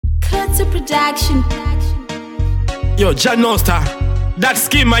Kurtz production. Yo, John Noster, that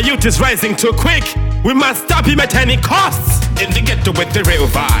scheme my youth is rising too quick. We must stop him at any costs. In the ghetto with the real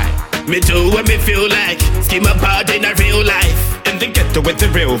vibe. Me do what me feel like. Scheme apart in a real life. In the ghetto with the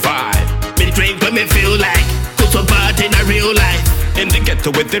real vibe. Me drink what me feel like. Put apart in a real life. In the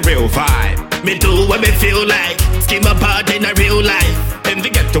ghetto with the real vibe. Me do what me feel like. Scheme apart in a real life. In the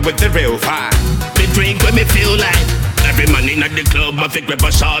ghetto with the real vibe. Me drink what me feel like. Every man in at the club, I think grab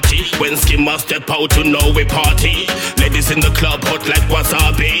a shorty. When Skimmer step out, you know we party. Ladies in the club, hot like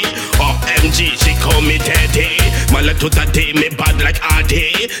wasabi. OMG, she call me daddy. Mala to the day, me bad like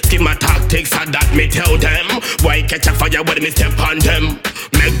RD. Skimmer tactics, how that me tell them. Why catch a fire when me step on them?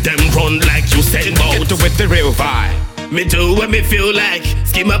 Make them run like you said, boat. Get with the real vibe. Me do what me feel like.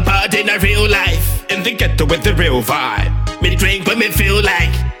 Skimmer bad in a real life. In the ghetto with the real vibe. Me drink what me feel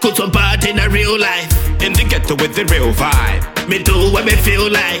like. Could so bad in a real life. In the ghetto with the real vibe. Me do what me feel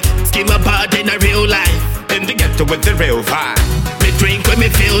like. Scheme apart in a real life. In the ghetto with the real vibe. Me drink what me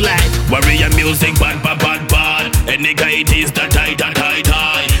feel like. Warrior music, bad, bad, bad, bad. Any guy it is that I.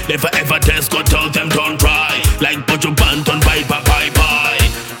 Never ever test, go tell them don't try. Like Bojo Banton, bye.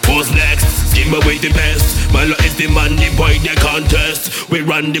 Who's next? Scheme away the best. Malo is the man, the boy, the contest. We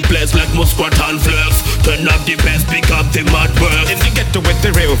run the place like Musquat and Flex. Turn up the best, pick up the mad work. In the ghetto with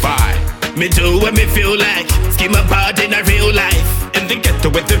the real vibe. Me do what me feel like. Scheme apart in a real life. In the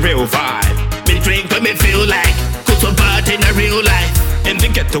ghetto with the real vibe. Me drink what me feel like. Cook some part in a real life. In the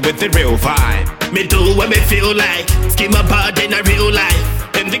ghetto with the real vibe. Me do what me feel like. Scheme apart in a real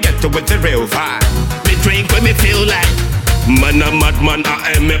life. In the ghetto with the real vibe. Me drink what me feel like. Man a madman,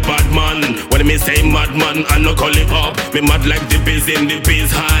 I am a bad man. When me say madman, I no call it up. Me mad like the bees in the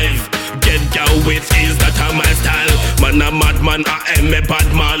bees hive. Get down with ease, that are my style. Man a madman, I am a bad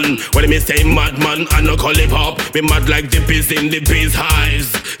man. When me say madman, I no call it up. Me mad like the bees in the bees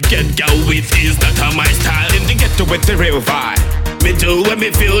hives. Get down with ease, that are my style. In the ghetto with the real vibe. Me do what me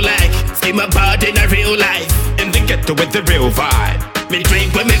feel like. Scheme apart in a real life. In the ghetto with the real vibe. Me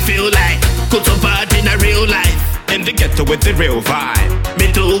drink what me feel like. Cook so bad in a real life. In the ghetto with the real vibe.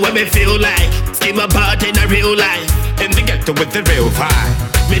 Me do what me feel like. Scheme apart in a real life. In the ghetto with the real vibe.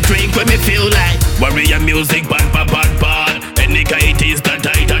 Me drink what me feel like. Warrior music, bad. Any guy it is that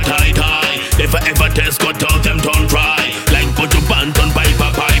I. Never ever test, go tell them don't try. Like Bojo Banton, bye.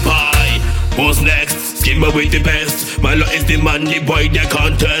 Who's next? Scheme away the best. Malo is the man, the boy, the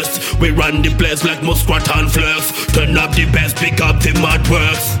contest. We run the place like Musquat and Flex. Turn up the best, pick up the mad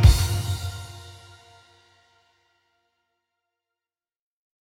works.